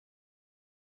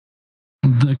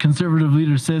The conservative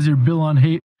leader says your bill on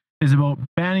hate is about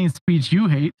banning speech you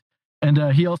hate.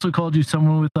 And he also called you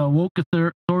someone with a woke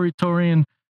authoritarian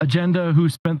agenda who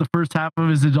spent the first half of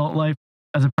his adult life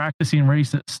as a practicing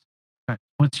racist.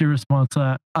 What's your response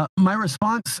to that? My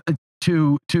response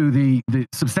to the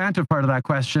substantive part of that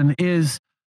question is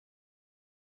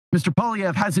Mr.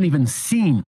 Poilievre hasn't even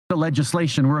seen the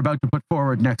legislation we're about to put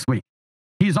forward next week.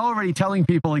 He's already telling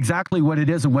people exactly what it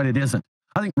is and what it isn't.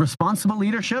 I think responsible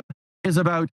leadership is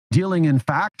about dealing in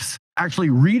facts, actually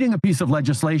reading a piece of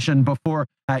legislation before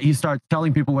he starts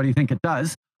telling people what he thinks it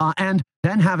does, and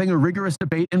then having a rigorous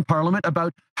debate in Parliament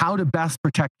about how to best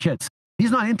protect kids.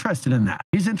 He's not interested in that.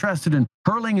 He's interested in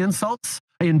hurling insults,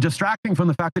 in distracting from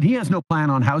the fact that he has no plan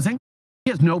on housing.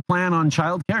 He has no plan on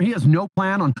childcare. He has no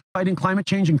plan on fighting climate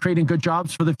change and creating good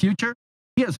jobs for the future.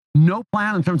 He has no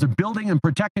plan in terms of building and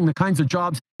protecting the kinds of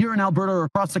jobs here in Alberta or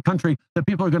across the country that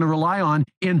people are going to rely on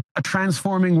in a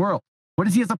transforming world. What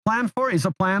does he have a plan for? He has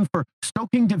a plan for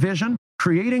stoking division,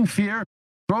 creating fear,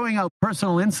 throwing out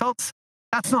personal insults.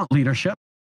 That's not leadership.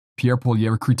 Pierre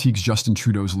Poilievre critiques Justin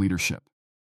Trudeau's leadership,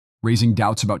 raising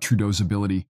doubts about Trudeau's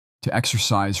ability to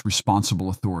exercise responsible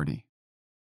authority.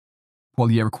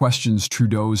 Poilievre questions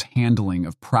Trudeau's handling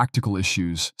of practical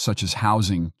issues such as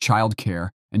housing, childcare,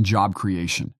 and job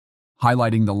creation,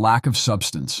 highlighting the lack of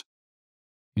substance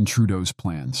in Trudeau's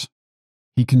plans.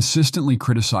 He consistently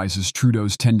criticizes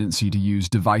Trudeau's tendency to use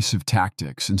divisive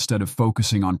tactics instead of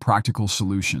focusing on practical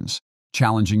solutions,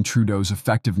 challenging Trudeau's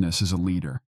effectiveness as a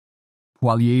leader.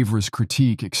 Poilievre's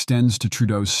critique extends to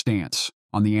Trudeau's stance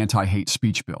on the anti-hate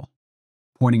speech bill,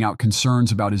 pointing out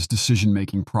concerns about his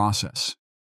decision-making process.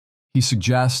 He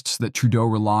suggests that Trudeau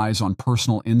relies on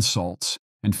personal insults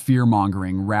and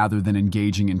fear-mongering rather than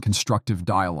engaging in constructive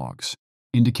dialogues,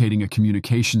 indicating a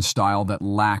communication style that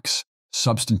lacks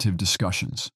substantive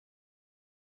discussions.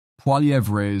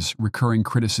 Poilievre's recurring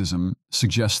criticism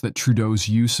suggests that Trudeau's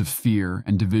use of fear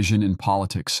and division in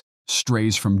politics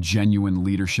strays from genuine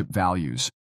leadership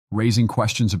values, raising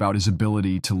questions about his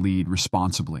ability to lead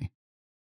responsibly.